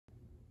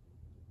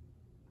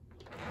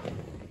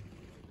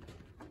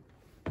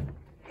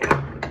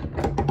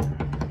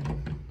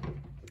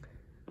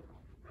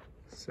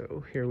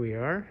So here we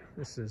are.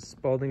 This is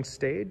Spalding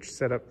stage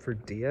set up for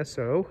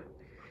DSO.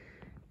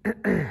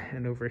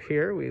 And over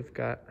here we've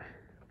got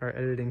our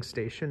editing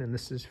station, and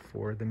this is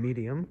for the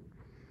medium.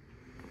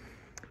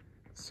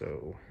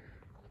 So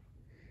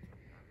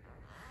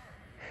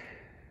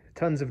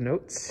tons of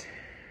notes.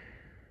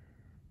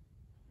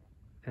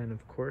 And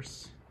of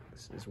course,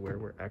 this is where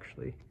we're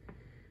actually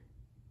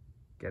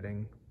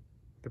getting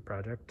the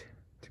project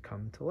to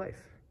come to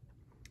life.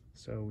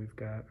 So we've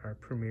got our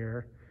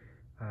Premiere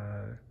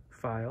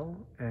file,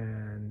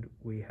 and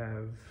we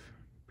have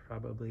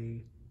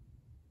probably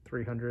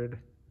 300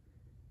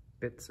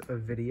 bits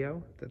of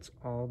video that's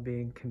all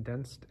being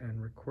condensed and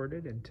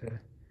recorded into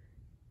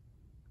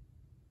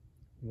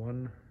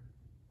 1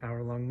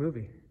 hour-long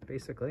movie,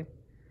 basically.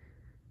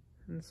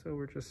 And so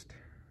we're just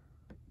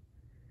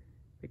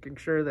making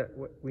sure that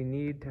what we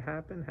need to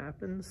happen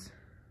happens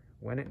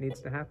when it needs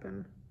to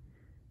happen.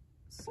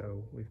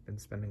 So we've been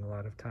spending a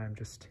lot of time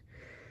just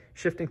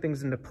shifting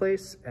things into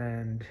place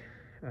and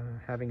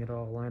having it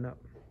all line up.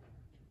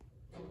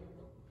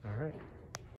 All right.